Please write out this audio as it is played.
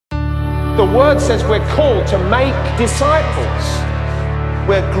The word says we're called to make disciples.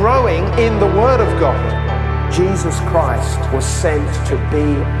 We're growing in the word of God. Jesus Christ was sent to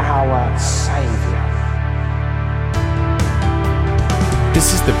be our Savior.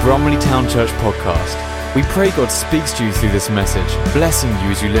 This is the Bromley Town Church podcast. We pray God speaks to you through this message, blessing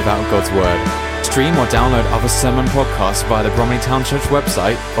you as you live out God's word. Stream or download other sermon podcasts via the Bromley Town Church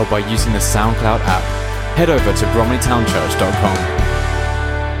website or by using the SoundCloud app. Head over to bromleytownchurch.com.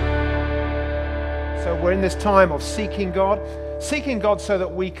 So we're in this time of seeking God so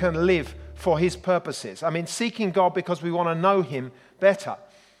that we can live for His purposes. I mean, seeking God because we want to know Him better.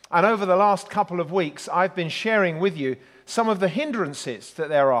 And over the last couple of weeks, I've been sharing with you some of the hindrances that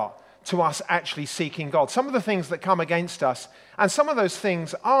there are to us actually seeking God. Some of the things that come against us, and some of those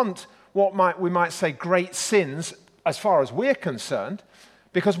things aren't what we might say great sins as far as we're concerned,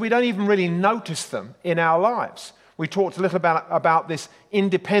 because we don't even really notice them in our lives. We talked a little about this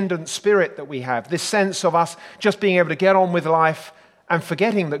independent spirit that we have, this sense of us just being able to get on with life and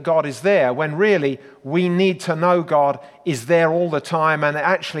forgetting that God is there, when really we need to know God is there all the time, and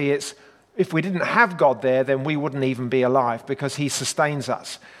actually if we didn't have God there, then we wouldn't even be alive because He sustains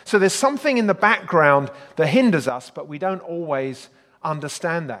us. So there's something in the background that hinders us, but we don't always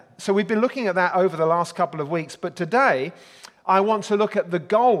understand that. So we've been looking at that over the last couple of weeks, but today I want to look at the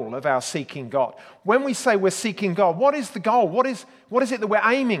goal of our seeking God. When we say we're seeking God, what is the goal? What is it that we're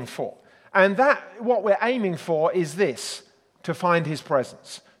aiming for? And what we're aiming for is this: to find His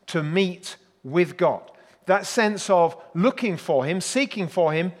presence, to meet with God. That sense of looking for Him, seeking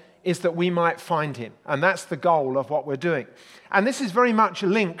for Him, is that we might find Him. And that's the goal of what we're doing. And this is very much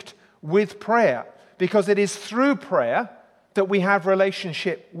linked with prayer, because it is through prayer that we have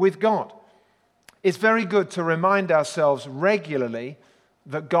relationship with God. It's very good to remind ourselves regularly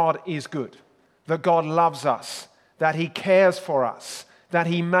that God is good, that God loves us, that He cares for us, that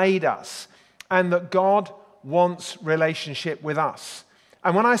He made us, and that God wants relationship with us.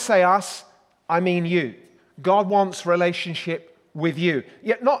 And when I say us, I mean you. God wants relationship with you.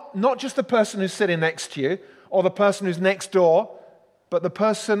 Yet not just the person who's sitting next to you or the person who's next door, but the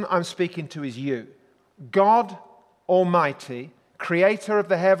person I'm speaking to is you. God Almighty, creator of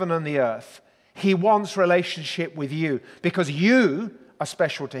the heaven and the earth, He wants relationship with you because you are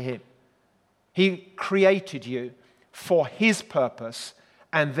special to Him. He created you for His purpose,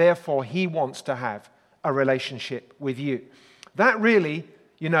 and therefore He wants to have a relationship with you. That really,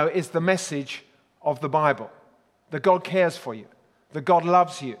 is the message of the Bible. That God cares for you, that God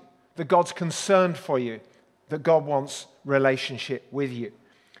loves you, that God's concerned for you, that God wants relationship with you.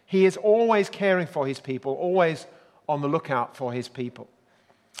 He is always caring for His people, always on the lookout for His people.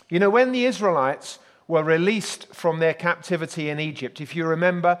 When the Israelites were released from their captivity in Egypt, if you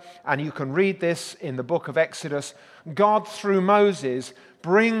remember, and you can read this in the book of Exodus, God, through Moses,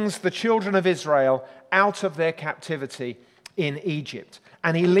 brings the children of Israel out of their captivity in Egypt.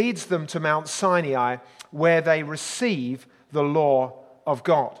 And He leads them to Mount Sinai, where they receive the law of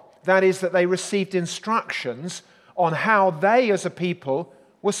God. That is, that they received instructions on how they as a people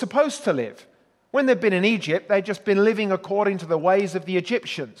were supposed to live. When they'd been in Egypt, they'd just been living according to the ways of the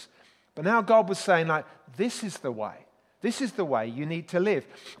Egyptians. But now God was saying, this is the way. This is the way you need to live.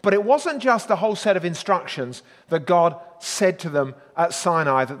 But it wasn't just a whole set of instructions that God said to them at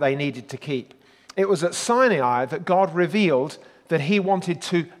Sinai that they needed to keep. It was at Sinai that God revealed that He wanted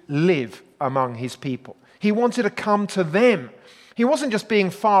to live among His people. He wanted to come to them. He wasn't just being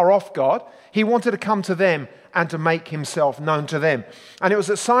far off God. He wanted to come to them and to make Himself known to them. And it was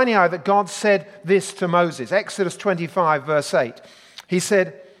at Sinai that God said this to Moses. Exodus 25, verse 8. He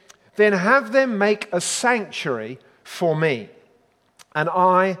said, "Then have them make a sanctuary for Me, and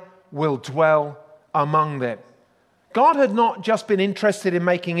I will dwell among them." God had not just been interested in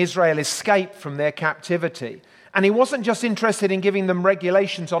making Israel escape from their captivity. And He wasn't just interested in giving them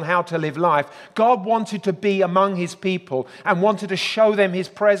regulations on how to live life. God wanted to be among His people and wanted to show them His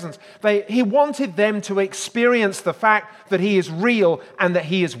presence. He wanted them to experience the fact that He is real and that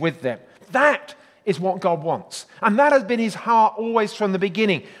He is with them. That is what God wants. And that has been His heart always from the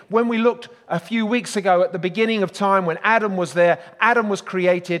beginning. When we looked a few weeks ago at the beginning of time when Adam was there, Adam was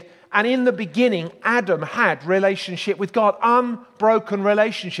created. And in the beginning, Adam had relationship with God, unbroken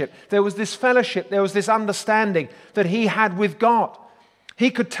relationship. There was this fellowship, there was this understanding that he had with God.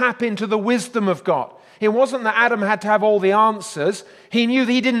 He could tap into the wisdom of God. It wasn't that Adam had to have all the answers. He knew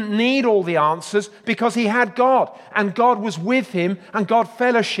that he didn't need all the answers because he had God. And God was with him and God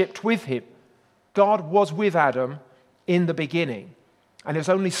fellowshiped with him. God was with Adam in the beginning. And it was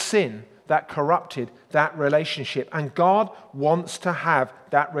only sin that corrupted that relationship. And God wants to have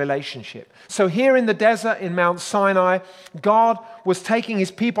that relationship. So here in the desert in Mount Sinai, God was taking his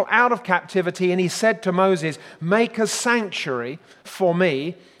people out of captivity, and he said to Moses, "Make a sanctuary for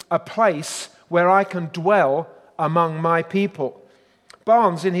me, a place where I can dwell among my people."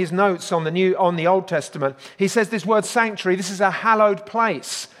 Barnes, in his notes on the Old Testament, he says this word sanctuary, this is a hallowed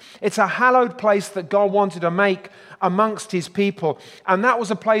place. It's a hallowed place that God wanted to make amongst his people. And that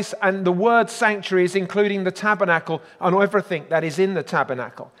was a place, and the word sanctuary is including the tabernacle and everything that is in the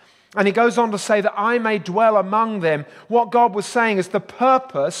tabernacle. And he goes on to say that I may dwell among them. What God was saying is the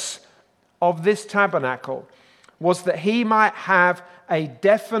purpose of this tabernacle was that he might have a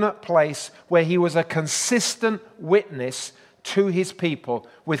definite place where he was a consistent witness to his people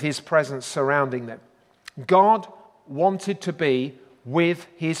with his presence surrounding them. God wanted to be with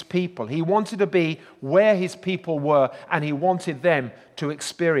his people. He wanted to be where his people were, and he wanted them to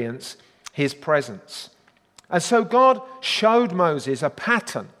experience his presence. And so God showed Moses a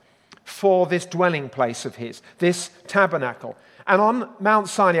pattern for this dwelling place of his, this tabernacle. And on Mount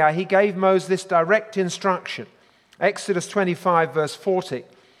Sinai, he gave Moses this direct instruction. Exodus 25, verse 40.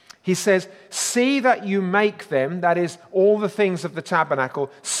 He says, "See that you make them," that is, all the things of the tabernacle,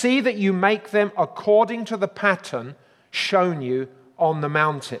 "see that you make them according to the pattern shown you on the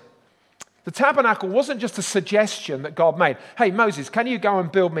mountain." The tabernacle wasn't just a suggestion that God made. "Hey, Moses, can you go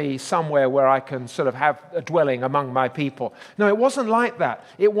and build me somewhere where I can sort of have a dwelling among my people?" No, it wasn't like that.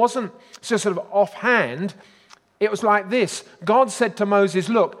 It wasn't just sort of offhand. It was like this. God said to Moses,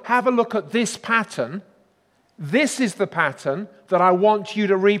 "Look, have a look at this pattern. This is the pattern that I want you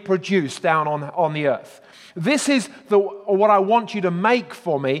to reproduce down on the earth. This is what I want you to make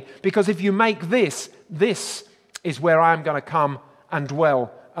for me, because if you make this, this is where I'm going to come and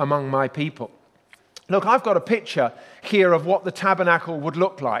dwell among my people." Look, I've got a picture here of what the tabernacle would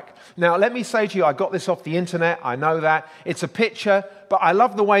look like. Now, let me say to you, I got this off the internet. I know that. It's a picture, but I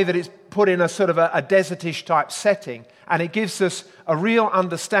love the way that it's put in a sort of a desertish type setting, and it gives us a real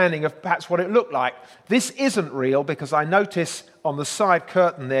understanding of perhaps what it looked like. This isn't real because I notice on the side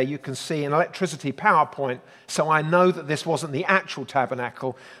curtain there you can see an electricity PowerPoint, so I know that this wasn't the actual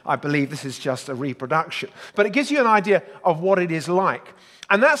tabernacle. I believe this is just a reproduction. But it gives you an idea of what it is like.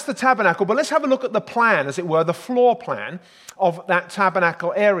 And that's the tabernacle. But let's have a look at the plan, as it were, the floor plan of that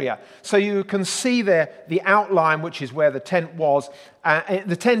tabernacle area. So you can see there the outline, which is where the tent was,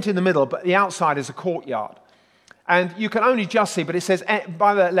 the tent in the middle, but the outside is a courtyard. And you can only just see, but it says,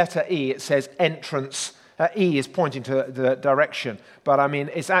 by the letter E, it says entrance. E is pointing to the direction, but I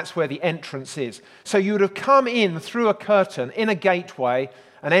mean, that's where the entrance is. So you would have come in through a curtain, in a gateway,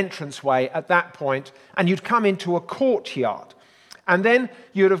 an entranceway at that point, and you'd come into a courtyard. And then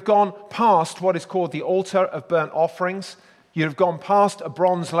you'd have gone past what is called the altar of burnt offerings. You'd have gone past a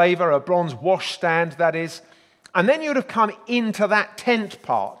bronze laver, a bronze washstand, that is. And then you'd have come into that tent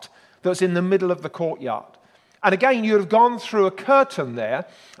part that's in the middle of the courtyard. And again, you'd have gone through a curtain there,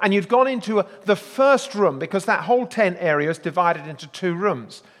 and you'd gone into the first room, because that whole tent area is divided into two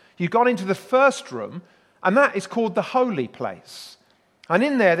rooms. You've gone into the first room, and that is called the holy place. And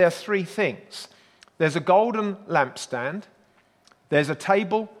in there are three things. There's a golden lampstand. There's a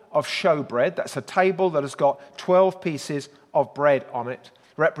table of showbread. That's a table that has got 12 pieces of bread on it,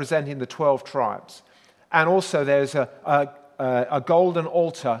 representing the 12 tribes. And also there's a golden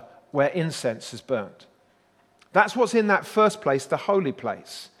altar where incense is burnt. That's what's in that first place, the holy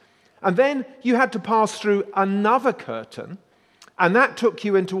place. And then you had to pass through another curtain, and that took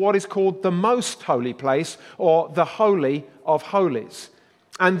you into what is called the most holy place, or the Holy of Holies.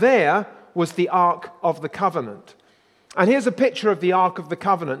 And there was the Ark of the Covenant. And here's a picture of the Ark of the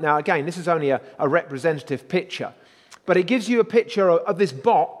Covenant. Now, again, this is only a representative picture, but it gives you a picture of this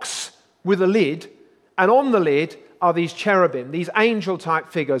box with a lid, and on the lid are these cherubim, these angel-type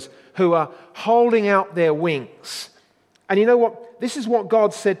figures who are holding out their wings. And you know what? This is what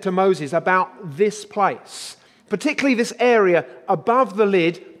God said to Moses about this place, particularly this area above the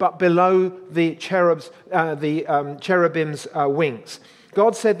lid, but below the cherubim's wings.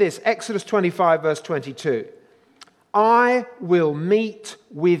 God said this, Exodus 25, verse 22. "I will meet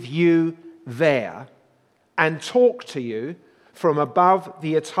with you there and talk to you from above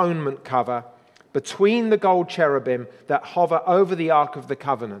the atonement cover between the gold cherubim that hover over the Ark of the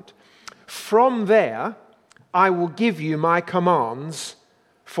Covenant. From there, I will give you my commands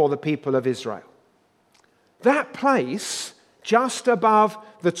for the people of Israel." That place, just above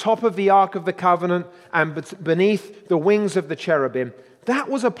the top of the Ark of the Covenant and beneath the wings of the cherubim, that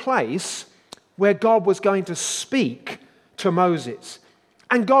was a place where God was going to speak to Moses.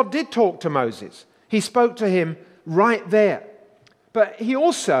 And God did talk to Moses. He spoke to him right there. But he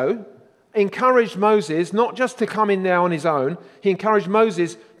also encouraged Moses not just to come in there on his own, he encouraged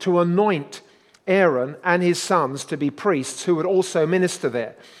Moses to anoint Aaron and his sons to be priests who would also minister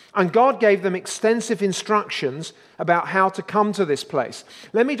there. And God gave them extensive instructions about how to come to this place.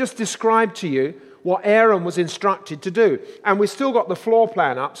 Let me just describe to you what Aaron was instructed to do. And we've still got the floor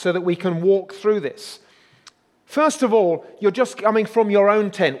plan up so that we can walk through this. First of all, you're just coming from your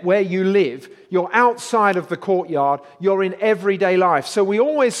own tent where you live. You're outside of the courtyard. You're in everyday life. So we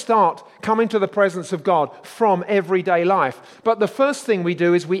always start coming to the presence of God from everyday life. But the first thing we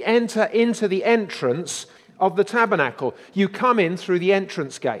do is we enter into the entrance of the tabernacle. You come in through the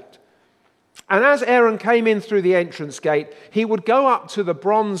entrance gate. And as Aaron came in through the entrance gate, he would go up to the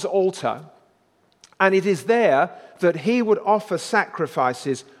bronze altar, and it is there that he would offer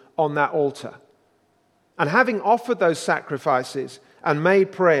sacrifices on that altar. And having offered those sacrifices and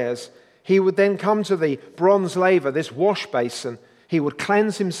made prayers, he would then come to the bronze laver, this wash basin. He would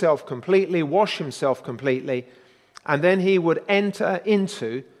cleanse himself completely, wash himself completely, and then he would enter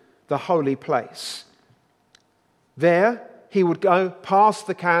into the holy place. There, he would go past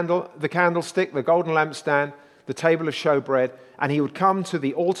the candlestick, the golden lampstand, the table of showbread, and he would come to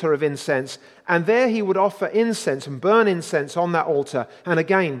the altar of incense, and there he would offer incense and burn incense on that altar, and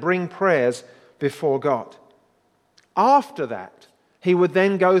again bring prayers before God. After that, he would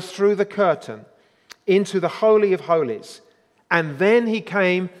then go through the curtain into the Holy of Holies, and then he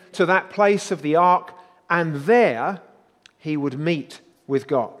came to that place of the ark, and there he would meet with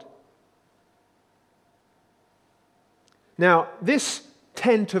God. Now, this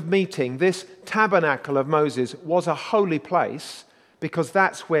tent of meeting, this tabernacle of Moses, was a holy place because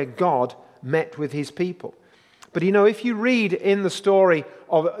that's where God met with his people. But if you read in the story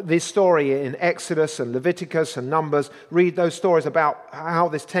of this story in Exodus and Leviticus and Numbers, read those stories about how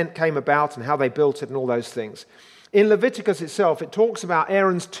this tent came about and how they built it and all those things. In Leviticus itself, it talks about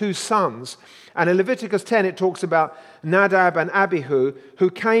Aaron's two sons. And in Leviticus 10, it talks about Nadab and Abihu, who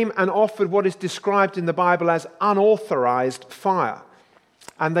came and offered what is described in the Bible as unauthorized fire.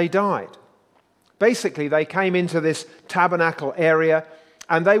 And they died. Basically, they came into this tabernacle area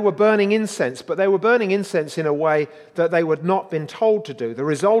and they were burning incense, but they were burning incense in a way that they had not been told to do, the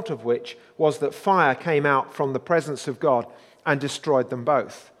result of which was that fire came out from the presence of God and destroyed them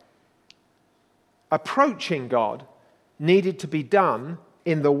both. Approaching God needed to be done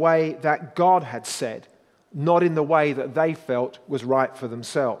in the way that God had said, not in the way that they felt was right for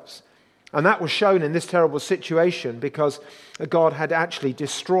themselves. And that was shown in this terrible situation because God had actually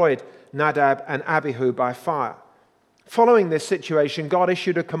destroyed Nadab and Abihu by fire. Following this situation, God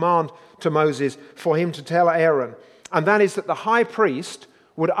issued a command to Moses for him to tell Aaron, and that is that the high priest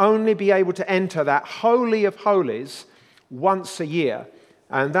would only be able to enter that Holy of Holies once a year,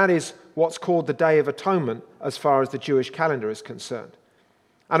 and that is what's called the Day of Atonement as far as the Jewish calendar is concerned.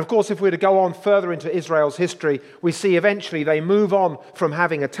 And of course, if we were to go on further into Israel's history, we see eventually they move on from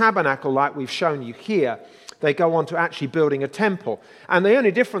having a tabernacle like we've shown you here. They go on to actually building a temple. And the only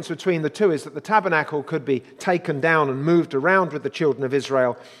difference between the two is that the tabernacle could be taken down and moved around with the children of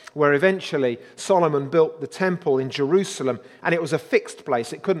Israel, where eventually Solomon built the temple in Jerusalem, and it was a fixed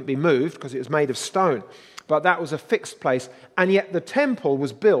place. It couldn't be moved because it was made of stone, but that was a fixed place. And yet the temple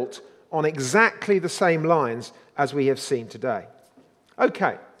was built on exactly the same lines as we have seen today.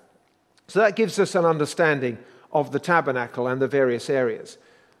 Okay, so that gives us an understanding of the tabernacle and the various areas.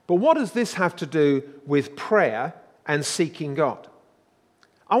 But what does this have to do with prayer and seeking God?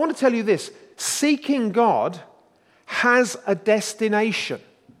 I want to tell you this. Seeking God has a destination.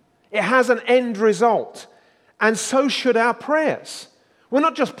 It has an end result. And so should our prayers. We're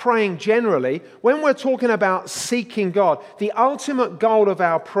not just praying generally. When we're talking about seeking God, the ultimate goal of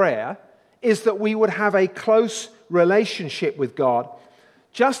our prayer is that we would have a close relationship with God,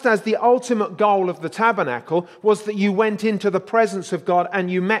 just as the ultimate goal of the tabernacle was that you went into the presence of God and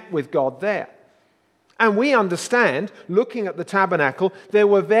you met with God there. And we understand, looking at the tabernacle, there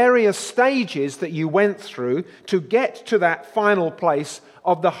were various stages that you went through to get to that final place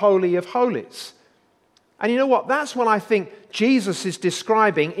of the Holy of Holies. And you know what? That's what I think Jesus is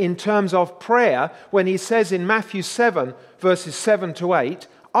describing in terms of prayer when he says in Matthew 7, verses 7 to 8,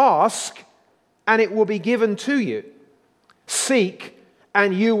 "Ask, and it will be given to you. Seek,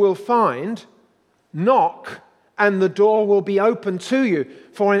 and you will find. Knock, and the door will be opened to you.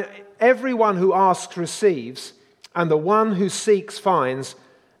 For everyone who asks receives, and the one who seeks finds,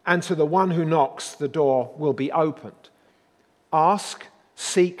 and to the one who knocks the door will be opened." Ask,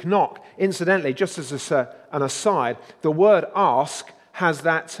 seek, knock. Incidentally, just as an aside, the word ask has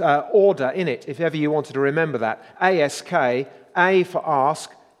that order in it, if ever you wanted to remember that. A-S-K, A for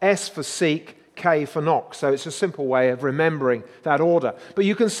ask, S for seek, K for knock. So it's a simple way of remembering that order. But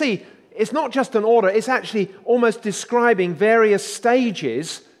you can see it's not just an order, it's actually almost describing various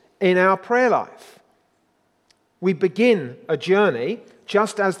stages in our prayer life. We begin a journey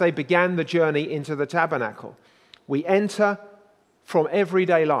just as they began the journey into the tabernacle. We enter from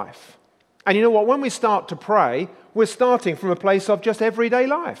everyday life. And you know what? When we start to pray, we're starting from a place of just everyday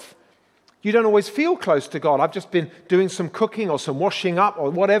life. You don't always feel close to God. I've just been doing some cooking or some washing up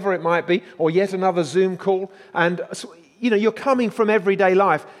or whatever it might be, or yet another Zoom call. And you're coming from everyday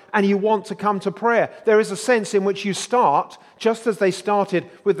life and you want to come to prayer. There is a sense in which you start, just as they started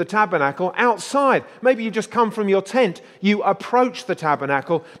with the tabernacle, outside. Maybe you just come from your tent, you approach the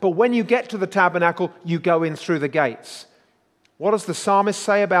tabernacle, but when you get to the tabernacle, you go in through the gates. What does the psalmist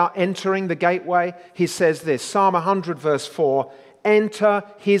say about entering the gateway? He says this, Psalm 100 verse 4, enter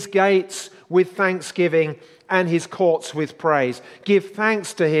his gates with thanksgiving and his courts with praise. Give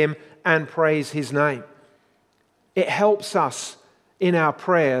thanks to him and praise his name. It helps us in our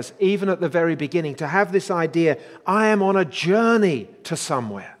prayers, even at the very beginning, to have this idea, I am on a journey to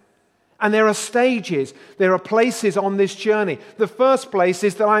somewhere. And there are stages, there are places on this journey. The first place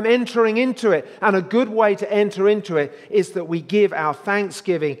is that I'm entering into it. And a good way to enter into it is that we give our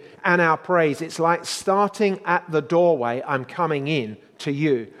thanksgiving and our praise. It's like starting at the doorway, I'm coming in to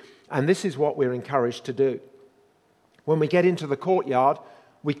you. And this is what we're encouraged to do. When we get into the courtyard,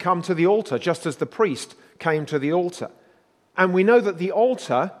 we come to the altar, just as the priest came to the altar. And we know that the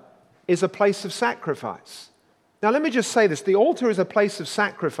altar is a place of sacrifice. Now, let me just say this. The altar is a place of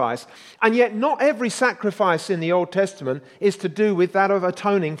sacrifice, and yet not every sacrifice in the Old Testament is to do with that of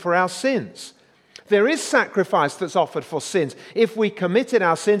atoning for our sins. There is sacrifice that's offered for sins. If we committed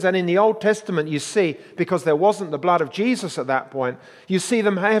our sins, and in the Old Testament you see, because there wasn't the blood of Jesus at that point, you see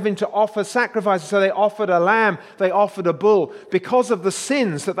them having to offer sacrifices. So they offered a lamb, they offered a bull, because of the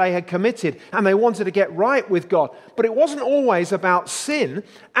sins that they had committed, and they wanted to get right with God. But it wasn't always about sin.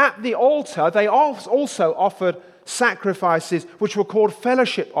 At the altar, they also offered sacrifices which were called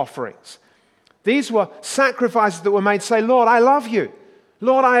fellowship offerings. These were sacrifices that were made to say, Lord, I love you.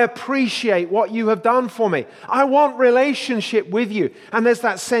 Lord, I appreciate what you have done for me. I want relationship with you. And there's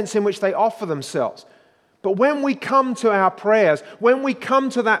that sense in which they offer themselves. But when we come to our prayers, when we come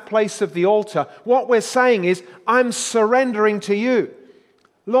to that place of the altar, what we're saying is, I'm surrendering to you.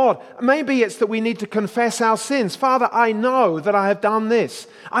 Lord, maybe it's that we need to confess our sins. Father, I know that I have done this.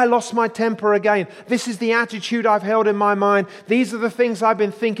 I lost my temper again. This is the attitude I've held in my mind. These are the things I've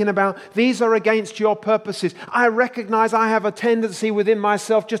been thinking about. These are against your purposes. I recognize I have a tendency within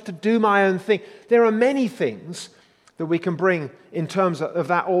myself just to do my own thing. There are many things that we can bring in terms of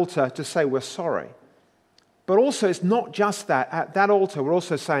that altar to say we're sorry. But also, it's not just that. At that altar, we're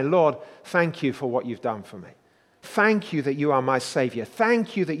also saying, Lord, thank you for what you've done for me. Thank you that you are my Savior.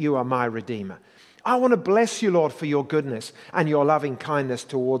 Thank you that you are my Redeemer. I want to bless you, Lord, for your goodness and your loving kindness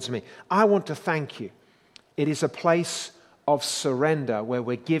towards me. I want to thank you. It is a place of surrender where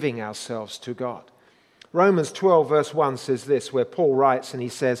we're giving ourselves to God. Romans 12 verse 1 says this, where Paul writes and he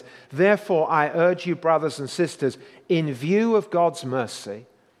says, therefore I urge you, brothers and sisters, in view of God's mercy,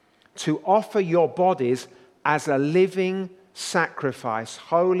 to offer your bodies as a living sacrifice,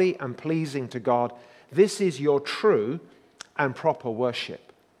 holy and pleasing to God. This is your true and proper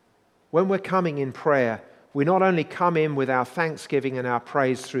worship. When we're coming in prayer, we not only come in with our thanksgiving and our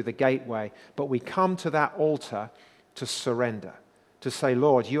praise through the gateway, but we come to that altar to surrender, to say,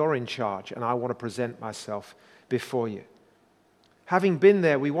 Lord, you're in charge and I want to present myself before you. Having been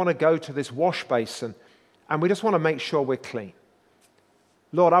there, we want to go to this wash basin and we just want to make sure we're clean.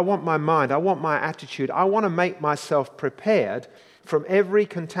 Lord, I want my mind, I want my attitude, I want to make myself prepared from every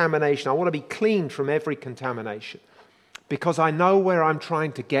contamination. I want to be cleaned from every contamination because I know where I'm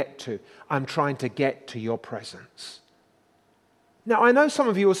trying to get to. I'm trying to get to your presence. Now, I know some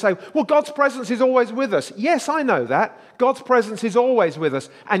of you will say, well, God's presence is always with us. Yes, I know that. God's presence is always with us.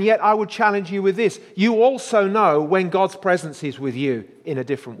 And yet I would challenge you with this. You also know when God's presence is with you in a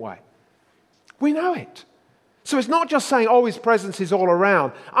different way. We know it. So it's not just saying, oh, his presence is all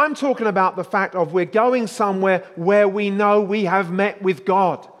around. I'm talking about the fact of we're going somewhere where we know we have met with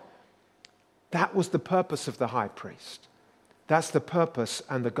God. That was the purpose of the high priest. That's the purpose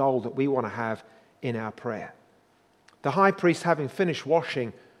and the goal that we want to have in our prayer. The high priest, having finished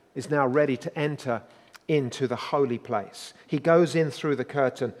washing, is now ready to enter into the holy place. He goes in through the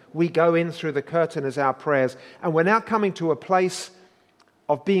curtain. We go in through the curtain as our prayers. And we're now coming to a place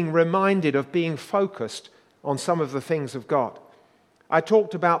of being reminded, of being focused on some of the things of God. I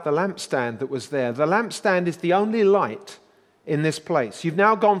talked about the lampstand that was there. The lampstand is the only light in this place. You've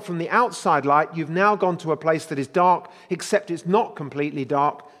now gone from the outside light, you've now gone to a place that is dark, except it's not completely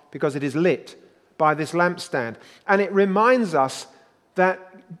dark because it is lit by this lampstand. And it reminds us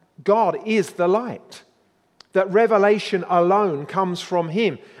that God is the light, that revelation alone comes from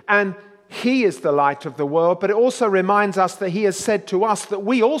him, and he is the light of the world, but it also reminds us that he has said to us that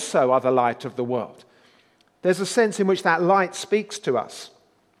we also are the light of the world. There's a sense in which that light speaks to us.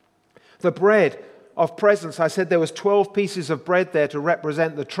 The bread of presence, I said there was 12 pieces of bread there to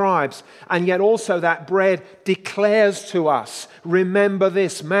represent the tribes, and yet also that bread declares to us, remember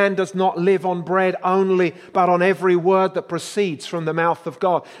this, man does not live on bread only, but on every word that proceeds from the mouth of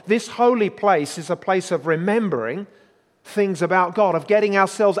God. This holy place is a place of remembering things about God, of getting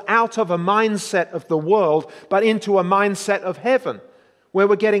ourselves out of a mindset of the world, but into a mindset of heaven, where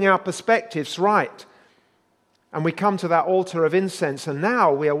we're getting our perspectives right. And we come to that altar of incense, and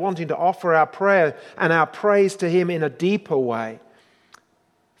now we are wanting to offer our prayer and our praise to him in a deeper way.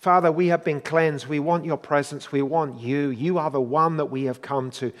 Father, we have been cleansed. We want your presence. We want you. You are the one that we have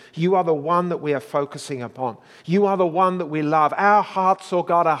come to. You are the one that we are focusing upon. You are the one that we love. Our hearts, oh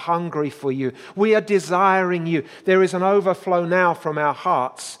God, are hungry for you. We are desiring you. There is an overflow now from our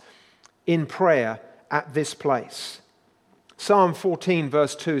hearts in prayer at this place. Psalm 14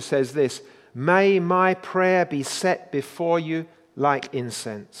 verse 2 says this, may my prayer be set before you like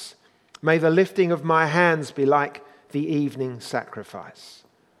incense. May the lifting of my hands be like the evening sacrifice.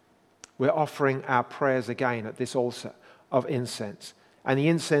 We're offering our prayers again at this altar of incense. And the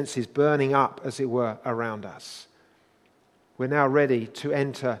incense is burning up, as it were, around us. We're now ready to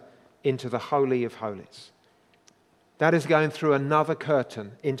enter into the Holy of Holies. That is going through another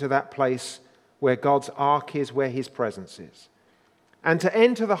curtain into that place where God's ark is, where his presence is. And to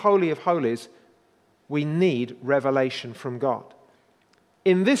enter the Holy of Holies, we need revelation from God.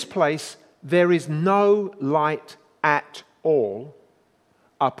 In this place, there is no light at all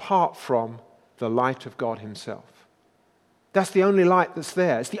apart from the light of God himself. That's the only light that's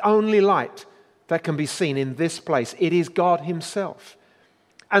there. It's the only light that can be seen in this place. It is God himself.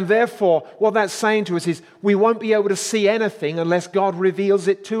 And therefore, what that's saying to us is we won't be able to see anything unless God reveals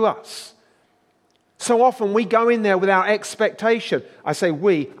it to us. So often we go in there with our expectation. I say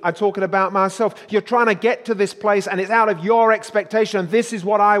we, I'm talking about myself. You're trying to get to this place and it's out of your expectation and this is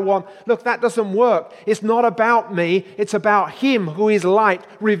what I want. Look, that doesn't work. It's not about me. It's about him who is light,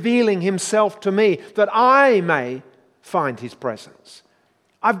 revealing himself to me that I may find his presence.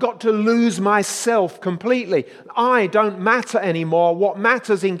 I've got to lose myself completely. I don't matter anymore. What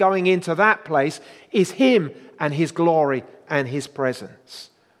matters in going into that place is him and his glory and his presence.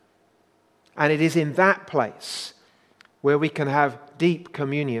 And it is in that place where we can have deep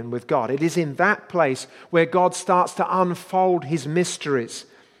communion with God. It is in that place where God starts to unfold his mysteries.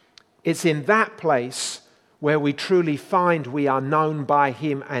 It's in that place where we truly find we are known by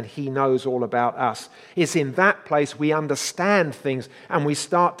him and he knows all about us. It's in that place we understand things and we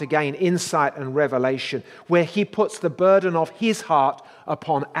start to gain insight and revelation, where he puts the burden of his heart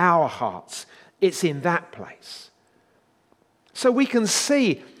upon our hearts. It's in that place. So we can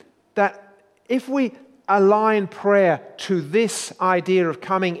see that if we align prayer to this idea of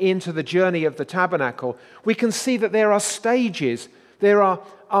coming into the journey of the tabernacle, we can see that there are stages. There's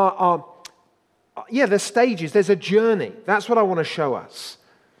stages. There's a journey. That's what I want to show us.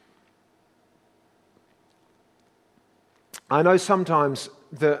 I know sometimes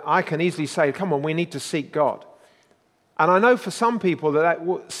that I can easily say, come on, we need to seek God. And I know for some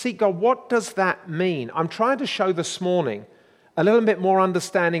people seek God, what does that mean? I'm trying to show this morning a little bit more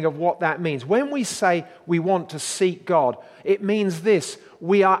understanding of what that means. When we say we want to seek God, it means this.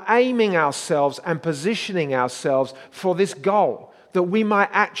 We are aiming ourselves and positioning ourselves for this goal, that we might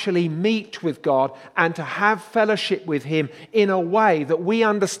actually meet with God and to have fellowship with him in a way that we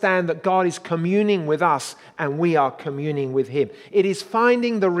understand that God is communing with us and we are communing with him. It is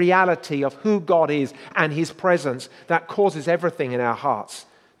finding the reality of who God is and his presence that causes everything in our hearts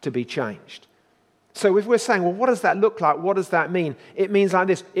to be changed. So if we're saying, well, what does that look like? What does that mean? It means like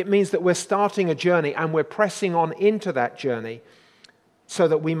this. It means that we're starting a journey and we're pressing on into that journey so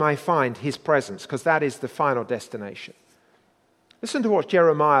that we may find his presence, because that is the final destination. Listen to what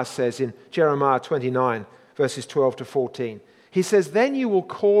Jeremiah says in Jeremiah 29, verses 12 to 14. He says, then you will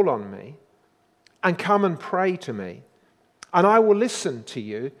call on me and come and pray to me, and I will listen to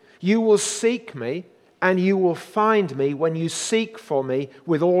you. You will seek me, and you will find me when you seek for me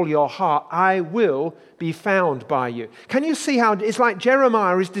with all your heart. I will be found by you. Can you see how it's like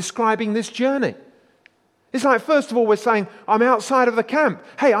Jeremiah is describing this journey? It's like, first of all, we're saying, I'm outside of the camp.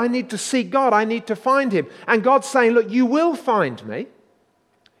 Hey, I need to seek God. I need to find him. And God's saying, look, you will find me.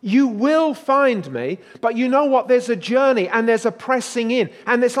 You will find me, but you know what? There's a journey and there's a pressing in.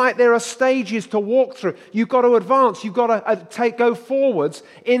 And it's like there are stages to walk through. You've got to advance. You've got to go forwards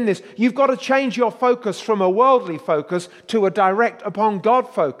in this. You've got to change your focus from a worldly focus to a direct upon God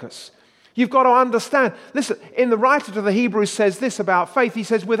focus. You've got to understand. Listen, in the writer to the Hebrews says this about faith. He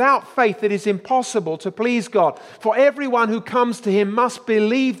says, without faith it is impossible to please God. For everyone who comes to him must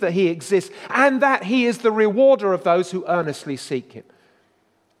believe that he exists and that he is the rewarder of those who earnestly seek him.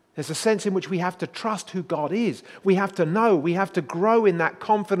 There's a sense in which we have to trust who God is. We have to know, we have to grow in that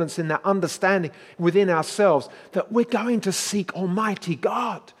confidence, in that understanding within ourselves that we're going to seek Almighty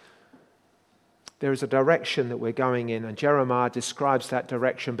God. There is a direction that we're going in, and Jeremiah describes that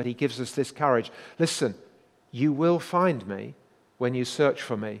direction, but he gives us this courage. Listen, you will find me when you search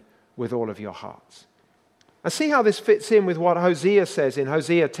for me with all of your hearts. And see how this fits in with what Hosea says in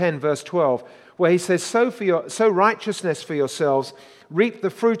Hosea 10 verse 12, where he says, sow righteousness for yourselves, reap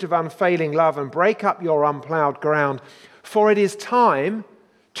the fruit of unfailing love, and break up your unplowed ground. For it is time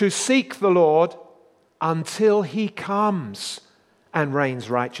to seek the Lord until he comes and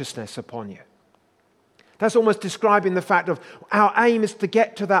rains righteousness upon you. That's almost describing the fact of our aim is to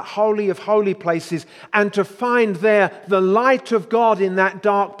get to that holy of holy places and to find there the light of God in that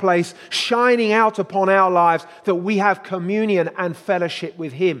dark place shining out upon our lives, that we have communion and fellowship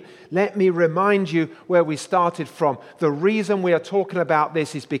with him. Let me remind you where we started from. The reason we are talking about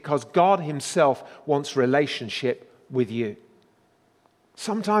this is because God himself wants relationship with you.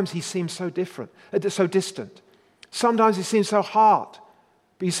 Sometimes he seems so different, so distant. Sometimes he seems so hard.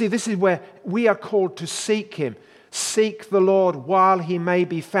 But you see, this is where we are called to seek him. Seek the Lord while he may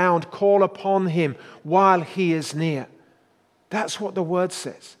be found. Call upon him while he is near. That's what the word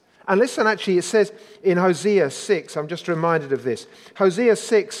says. And listen, actually, it says in Hosea 6, I'm just reminded of this. Hosea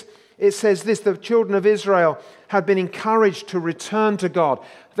 6, it says this, the children of Israel had been encouraged to return to God.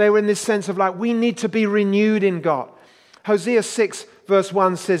 They were in this sense of like, we need to be renewed in God. Hosea 6 verse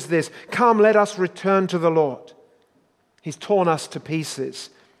 1 says this, come, let us return to the Lord. He's torn us to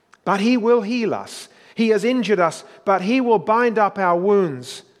pieces, but he will heal us. He has injured us, but he will bind up our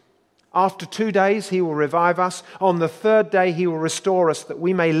wounds. After 2 days, he will revive us. On the third day, he will restore us that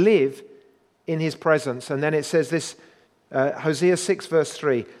we may live in his presence. And then it says this, Hosea 6 verse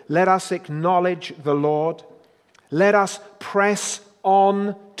 3, let us acknowledge the Lord. Let us press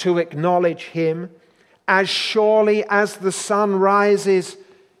on to acknowledge him. As surely as the sun rises,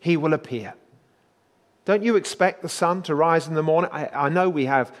 he will appear. Don't you expect the sun to rise in the morning? I know we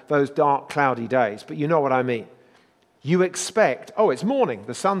have those dark, cloudy days, but you know what I mean. You expect, it's morning,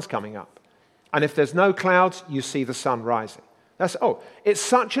 the sun's coming up. And if there's no clouds, you see the sun rising. It's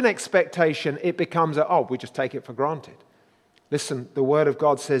such an expectation, it becomes we just take it for granted. Listen, the word of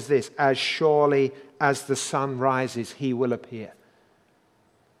God says this, as surely as the sun rises, he will appear.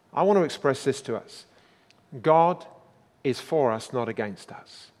 I want to express this to us. God is for us, not against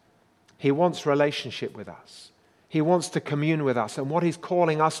us. He wants relationship with us. He wants to commune with us. And what he's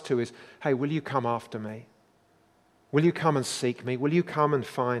calling us to is, hey, will you come after me? Will you come and seek me? Will you come and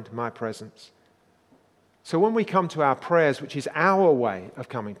find my presence? So when we come to our prayers, which is our way of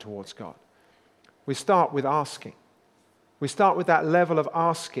coming towards God, we start with asking. We start with that level of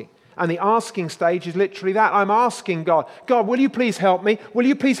asking. And the asking stage is literally that. I'm asking God, will you please help me? Will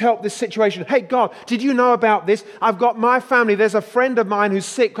you please help this situation? Hey, God, did you know about this? I've got my family. There's a friend of mine who's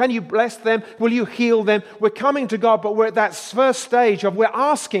sick. Can you bless them? Will you heal them? We're coming to God, but we're at that first stage of we're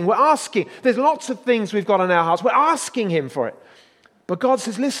asking. There's lots of things we've got in our hearts. We're asking him for it. But God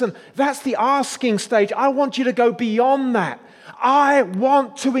says, listen, that's the asking stage. I want you to go beyond that. I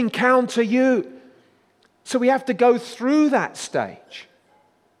want to encounter you. So we have to go through that stage.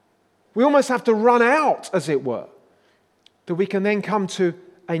 We almost have to run out, as it were, that we can then come to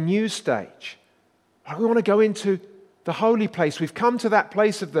a new stage. We want to go into the holy place. We've come to that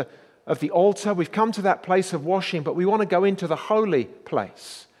place of the altar. We've come to that place of washing, but we want to go into the holy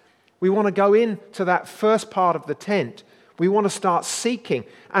place. We want to go into that first part of the tent. We want to start seeking.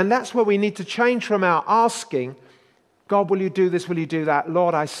 And that's where we need to change from our asking, God, will you do this? Will you do that?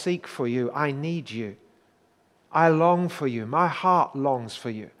 Lord, I seek for you. I need you. I long for you. My heart longs for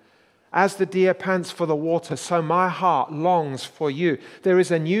you. As the deer pants for the water, so my heart longs for you. There is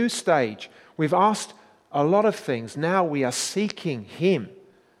a new stage. We've asked a lot of things. Now we are seeking him.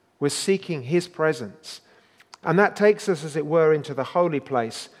 We're seeking his presence. And that takes us, as it were, into the holy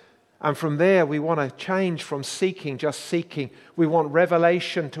place. And from there, we want to change from seeking, just seeking. We want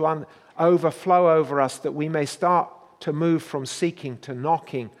revelation to overflow over us, that we may start to move from seeking to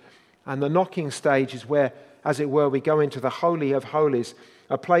knocking. And the knocking stage is where, as it were, we go into the Holy of Holies,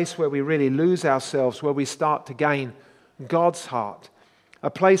 a place where we really lose ourselves, where we start to gain God's heart. a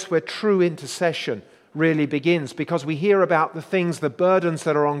place where true intercession really begins, because we hear about the things, the burdens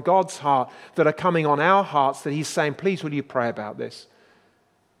that are on God's heart that are coming on our hearts, that he's saying, please will you pray about this?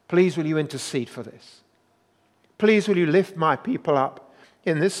 Please will you intercede for this? Please will you lift my people up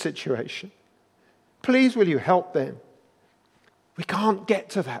in this situation? Please will you help them? We can't get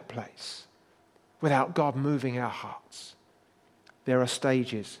to that place without God moving our hearts. There are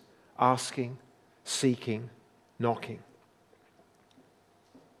stages: asking, seeking, knocking.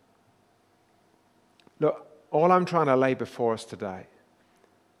 Look, all I'm trying to lay before us today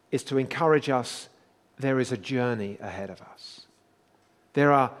is to encourage us. There is a journey ahead of us.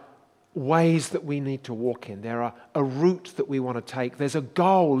 There are ways that we need to walk in. There are a route that we want to take. There's a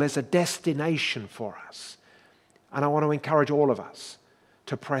goal, there's a destination for us. And I want to encourage all of us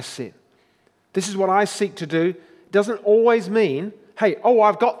to press in. This is what I seek to do. It doesn't always mean, hey,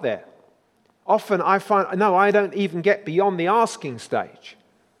 I've got there. Often I find, no, I don't even get beyond the asking stage.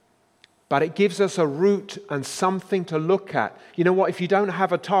 But it gives us a route and something to look at. You know what? If you don't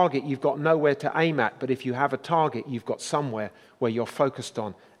have a target, you've got nowhere to aim at. But if you have a target, you've got somewhere where you're focused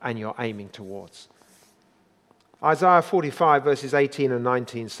on and you're aiming towards. Isaiah 45 verses 18 and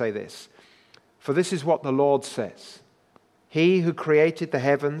 19 say this: "For this is what the Lord says. He who created the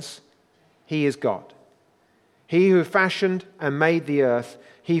heavens, he is God. He who fashioned and made the earth,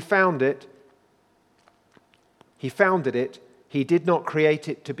 he founded it. He did not create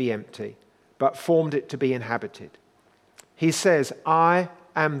it to be empty, but formed it to be inhabited. He says, I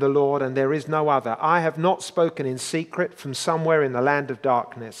am the Lord and there is no other. I have not spoken in secret from somewhere in the land of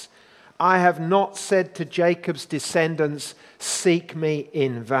darkness. I have not said to Jacob's descendants, seek me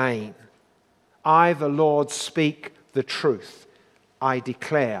in vain. I, the Lord, speak the truth. I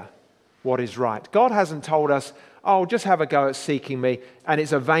declare what is right." God hasn't told us, just have a go at seeking me, and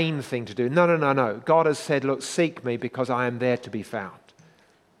it's a vain thing to do. No. God has said, look, seek me because I am there to be found.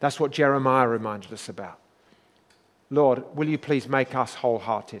 That's what Jeremiah reminded us about. Lord, will you please make us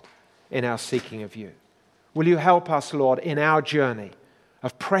wholehearted in our seeking of you? Will you help us, Lord, in our journey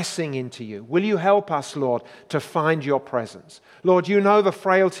of pressing into you? Will you help us, Lord, to find your presence? Lord, you know the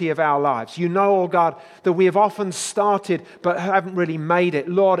frailty of our lives. You know, oh God, that we have often started but haven't really made it.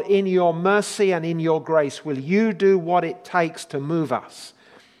 Lord, in your mercy and in your grace, will you do what it takes to move us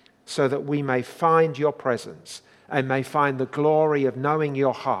so that we may find your presence and may find the glory of knowing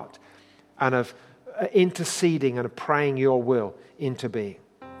your heart and of interceding and of praying your will into being.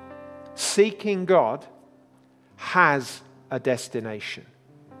 Seeking God has a destination.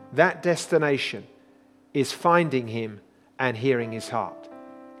 That destination is finding him and hearing his heart.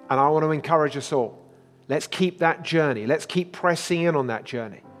 And I want to encourage us all. Let's keep that journey. Let's keep pressing in on that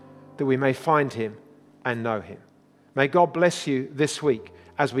journey that we may find him and know him. May God bless you this week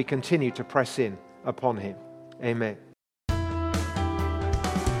as we continue to press in upon him. Amen.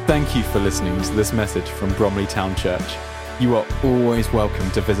 Thank you for listening to this message from Bromley Town Church. You are always welcome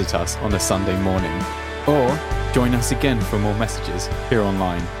to visit us on a Sunday morning, or join us again for more messages here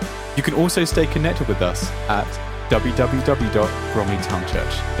online. You can also stay connected with us at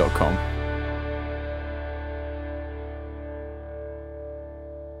www.bromleytownchurch.com.